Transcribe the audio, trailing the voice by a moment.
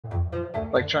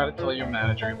Like, try to tell your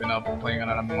manager you've been up playing on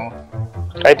an MMO.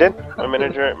 I did. My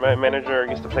manager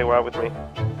used to play WoW with me.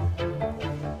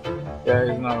 Yeah,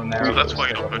 he's not an So that's why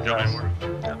you don't go down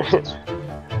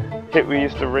anymore. We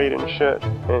used to raid and shit,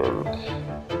 and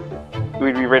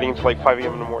we'd be raiding till like 5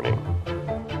 AM in the morning.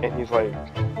 And he's like,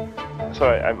 so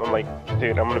I'm like,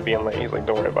 dude, I'm gonna be in late. He's like,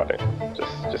 don't worry about it.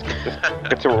 Just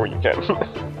get to where you can.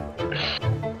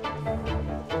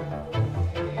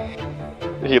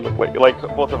 He looked like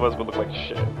both of us would look like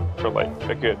shit for like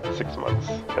a good 6 months,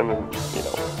 and then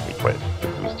we quit.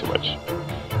 It was too much.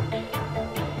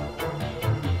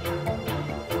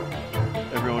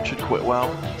 Everyone should quit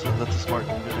WoW. So that's a smart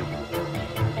thing to do.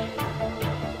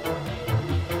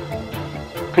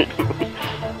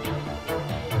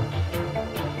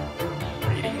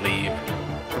 Reading leave.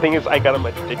 The thing is, I got him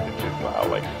addicted to WoW.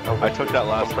 Like I took that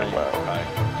last night. WoW.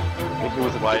 He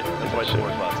was right. That's why it's more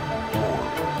class. 4,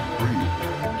 3,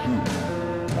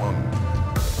 2,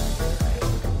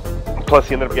 1. Plus,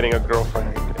 he ended up getting a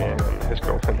girlfriend, and his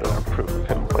girlfriend did not approve of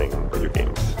him playing video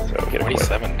games. So he had to quit.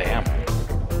 27, damn.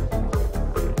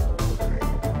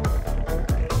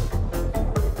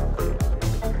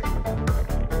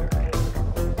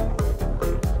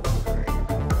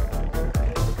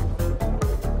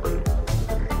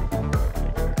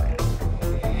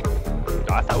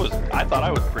 I thought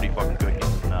I was pretty fucking good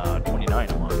getting 29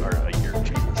 a month or a year.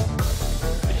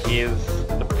 Jesus. He is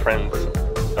the prince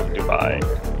of Dubai.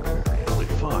 Holy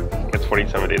fuck. It's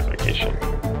 47 days vacation.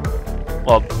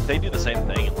 Well, they do the same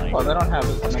thing in like. Well, they don't have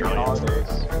as many Australia.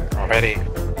 holidays. Already.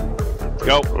 Let's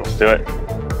go. Let's do it.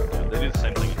 Yeah, they do the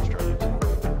same thing in Australia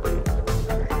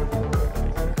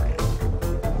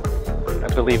too. I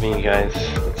believe in you guys.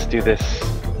 Let's do this.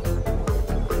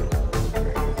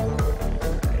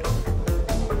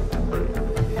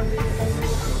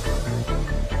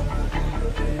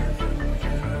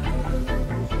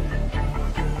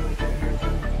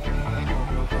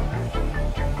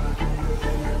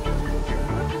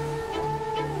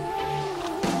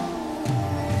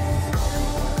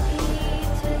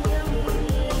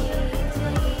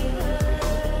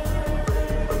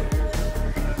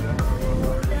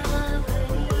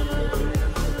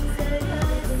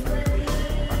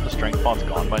 Aren't the strength fonts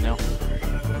gone by now?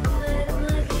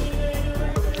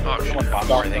 Oh, shit. Someone bought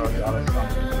Stop, everything.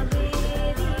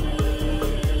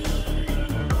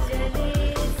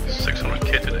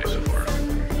 600k today so far.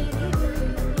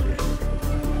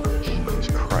 Jesus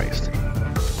Christ.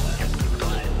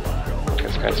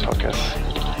 Focus, guys, focus.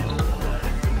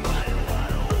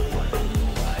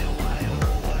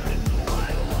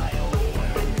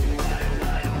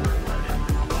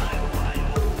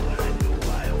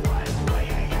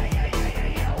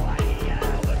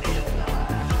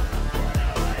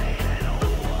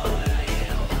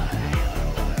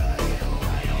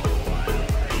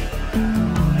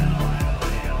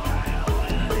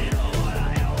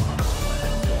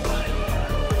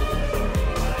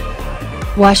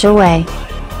 Wash away.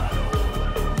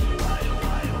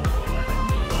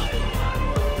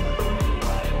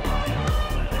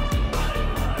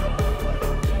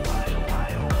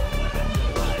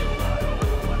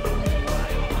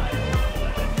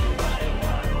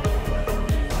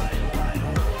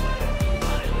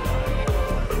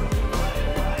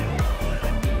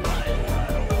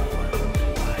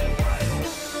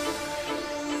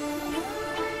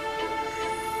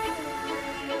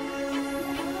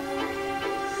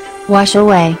 Wash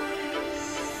away.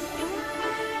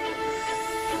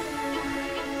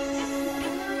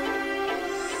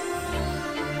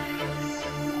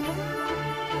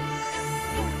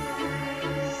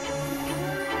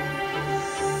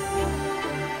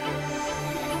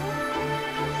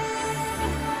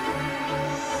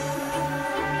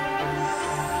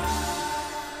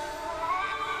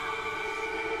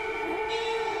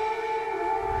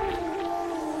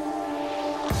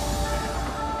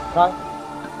 Cut.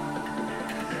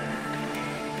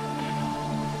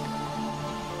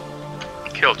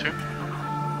 Kill 2.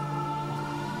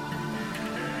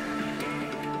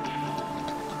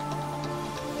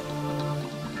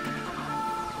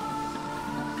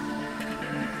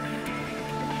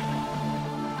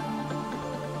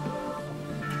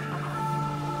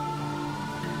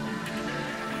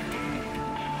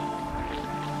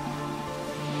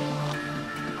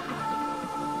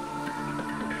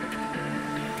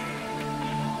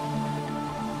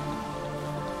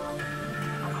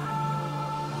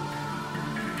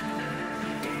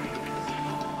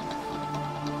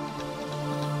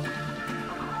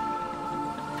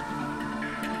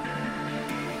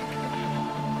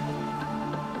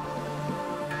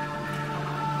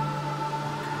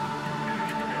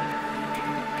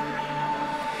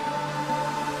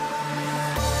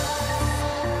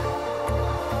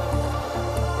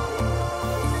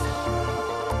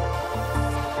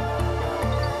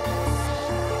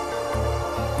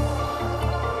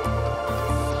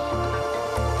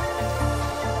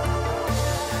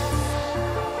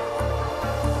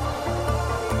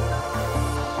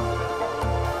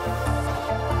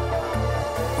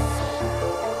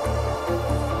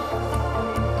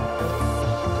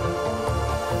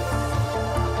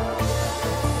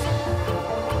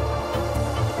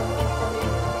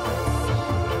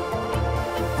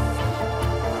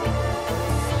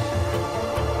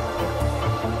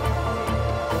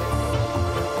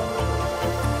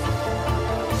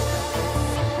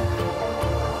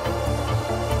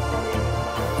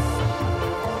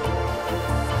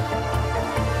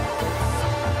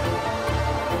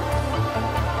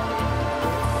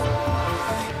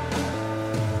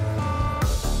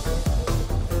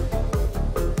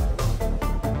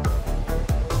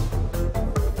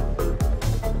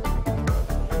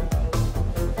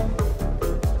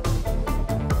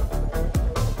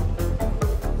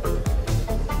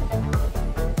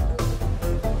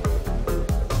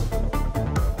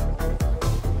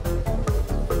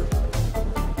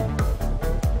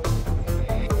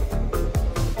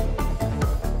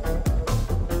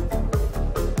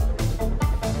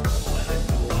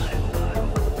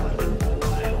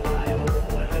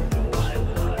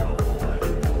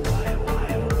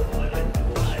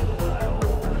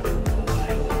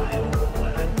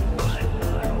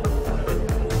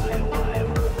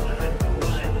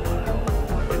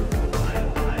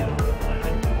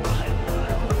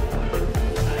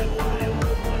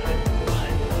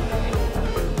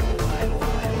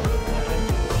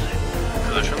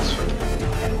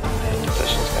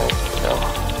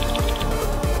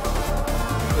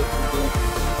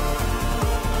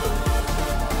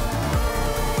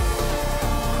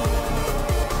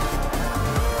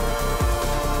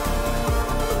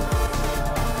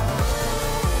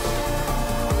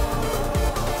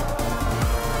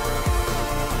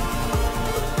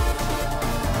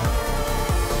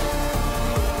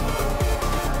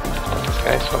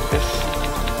 guys, focus.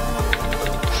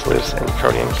 Sluice and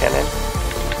Protean Cannon.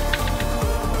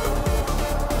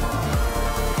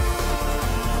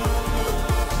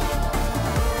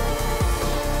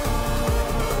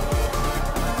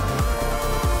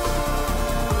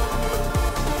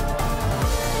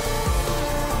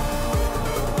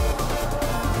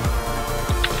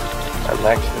 And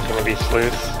next is going to be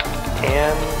Sluice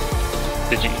and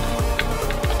Digi.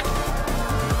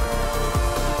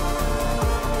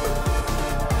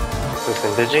 Sluice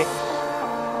and Digi.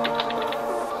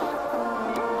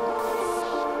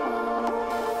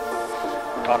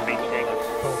 On main tank.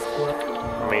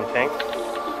 Main tank.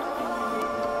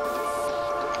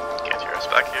 Get your ass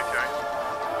back here, Gary.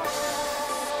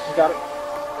 You got it.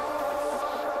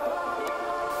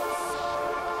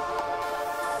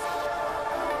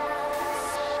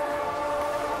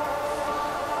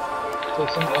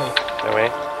 Take some A. Away.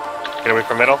 Get away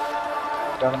from middle.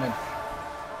 Got him in.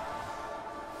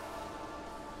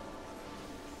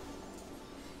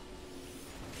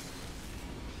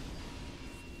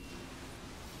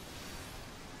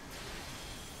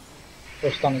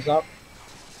 First stun is up.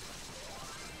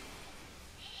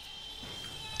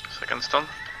 Second stun.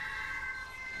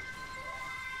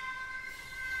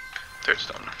 Third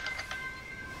stun.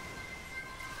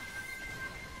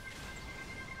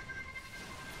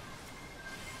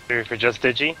 Ready for just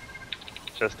Digi.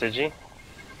 Just Digi.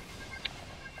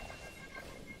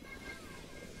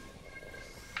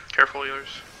 Careful,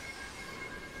 healers.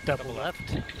 Double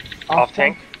left. Off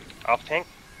tank. Off tank.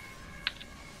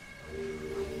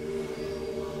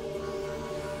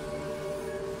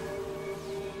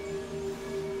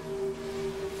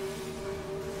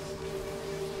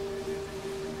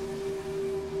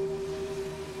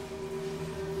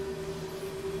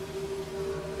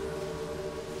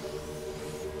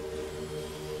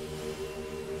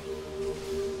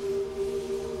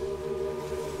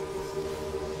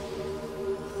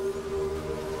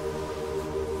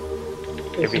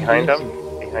 Get behind them.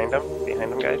 Behind them.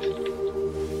 Behind them, guys.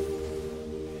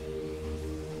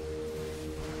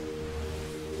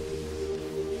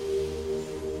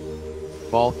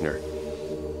 Faulkner.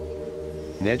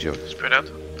 Nejo. Spread out.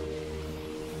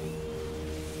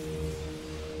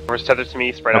 Where's tethered to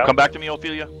me? Spread Now out. come back to me,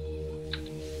 Ophelia.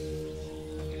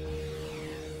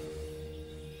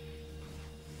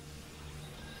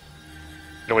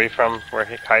 Get away from where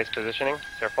Kai's positioning.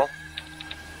 Careful.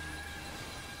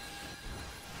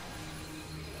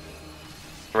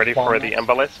 Ready for the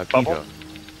Embolus bubble. Akito.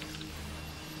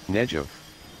 Nejo.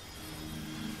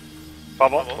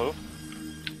 Bubble. Move.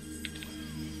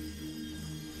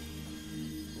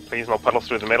 Please, no puddles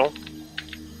through the middle.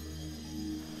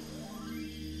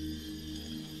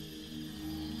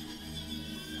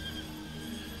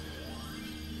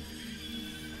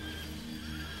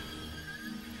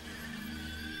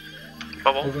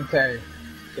 Bubble. Moving to A.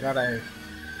 Get out of A.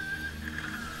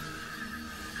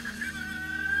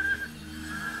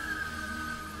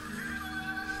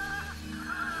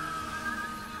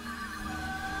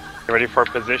 Get ready for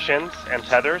positions and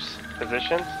tethers.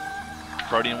 Positions.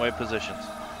 Protean wave positions.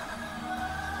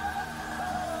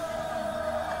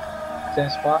 Same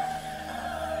spot.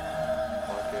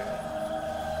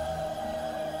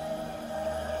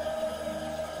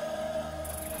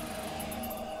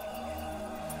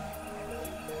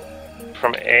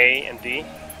 From A and D.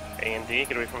 A and D.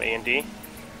 Get away from A and D.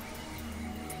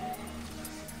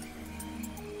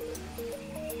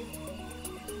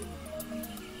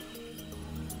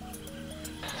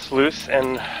 Sluice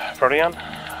and Protean.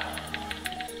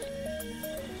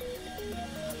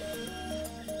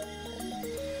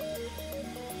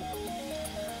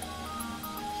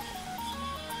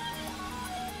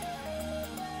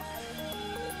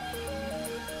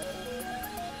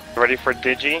 Ready for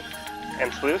Digi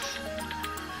and Sluice.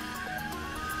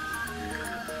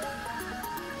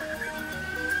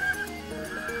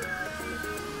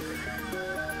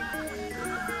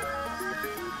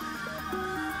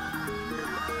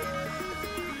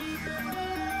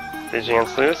 Digi and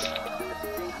Sluice.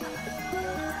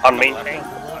 On main tank.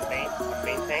 On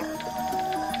main tank.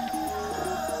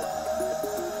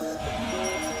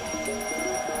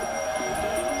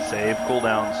 Save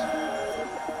cooldowns.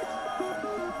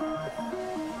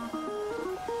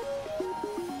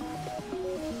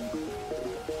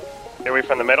 Get away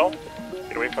from the middle.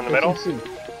 Get away from the middle. C. And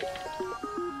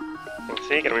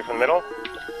C, get away from the middle.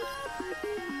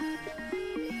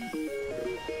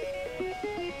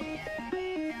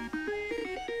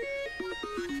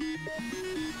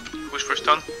 Who's first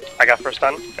stun? I got first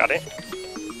stun. Got it.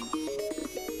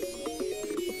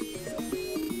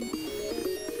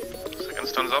 Second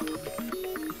stun's up.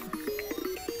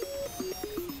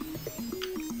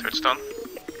 Third stun.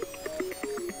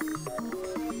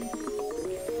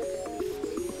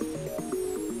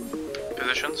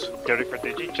 Positions. Get ready for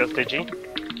Digi. Just Digi.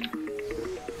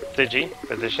 Digi.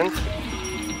 Positions.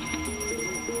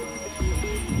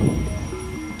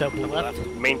 Double left.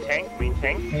 Main tank. Main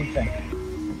tank. Main thing.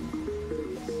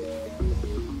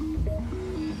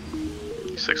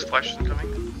 6 flashes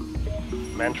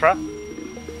incoming. Mantra.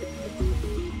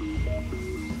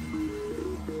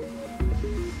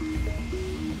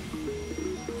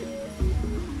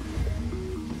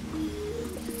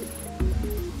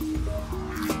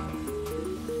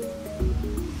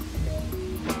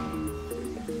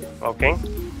 Okay.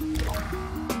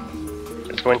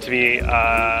 It's going to be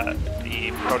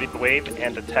the Proteus wave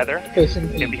and the tether.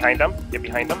 Facing Get E. behind them. Get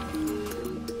behind them.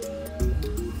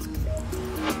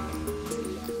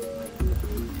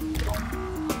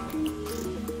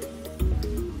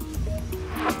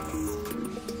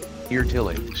 Ear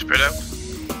Tilly. Spread out.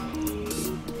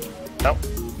 No.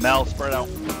 Mel, spread out.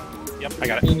 Yep, I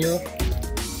got it. Inu.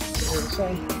 You're the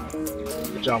same.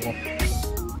 Good job, Wolf.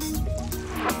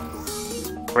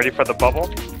 Ready for the bubble.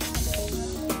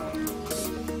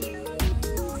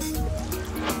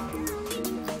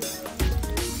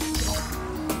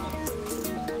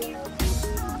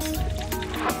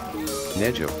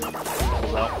 Nejo.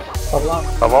 Bubble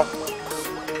out. Bubble.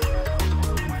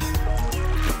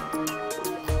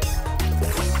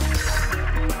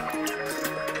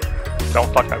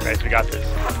 Don't fuck up, guys. We got this.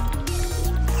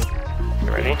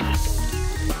 You ready?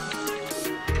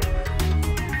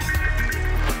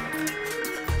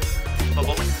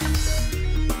 Bubble.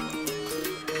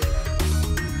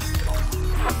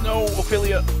 No,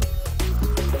 Ophelia.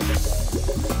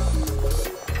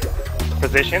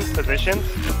 Positions. Positions.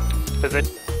 Position.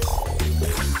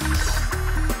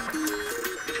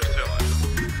 Just stay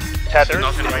alive. Tethers.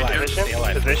 Nothing right here. Position. Stay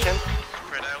alive. Position.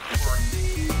 Spread out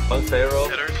for One Pharaoh,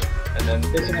 hitters. and then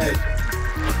Facing A.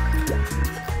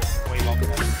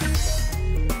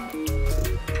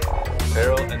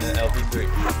 Pharaoh, and then LB3.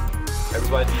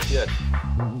 Everybody DPS.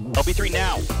 LB3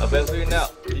 now. LB3 now.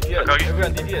 DPS. Okay.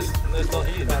 Everyone DPS. No, it's not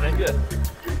here. It's not DPS.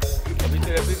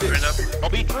 LB3, LB3. Turn up.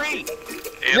 LB3.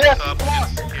 A Yes, on top.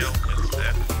 It's heal. It's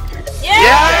dead.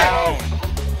 Yeah!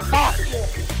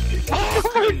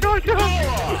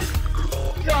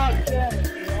 God damn it.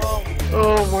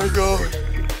 Oh my god.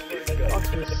 Fuck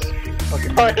this.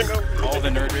 Fucking All the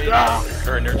nerd rage.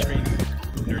 Or nerd screens.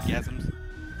 Nerdgasms.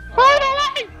 I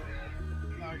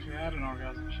actually had an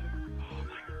orgasm shit.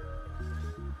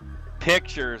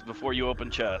 Pictures before you open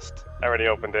chest. I already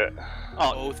opened it.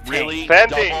 Oh, really?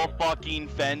 Fending. Double fucking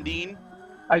fending?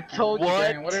 I told you,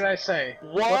 What? Dane. What did I say?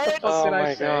 What? What the fuck Oh did I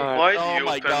my say? God. Why do Oh you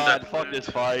my open god, that fuck wound? this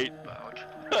fight. Fuck.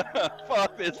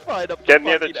 Fuck this fight up Get the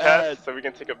near the fucking chest ass. so we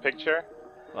can take a picture.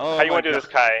 Oh How you my want to do God. this,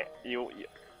 Kai? You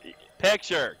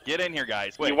Picture. Get in here,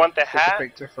 guys. Wait. you want the Take a hat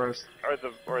picture first. or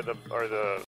the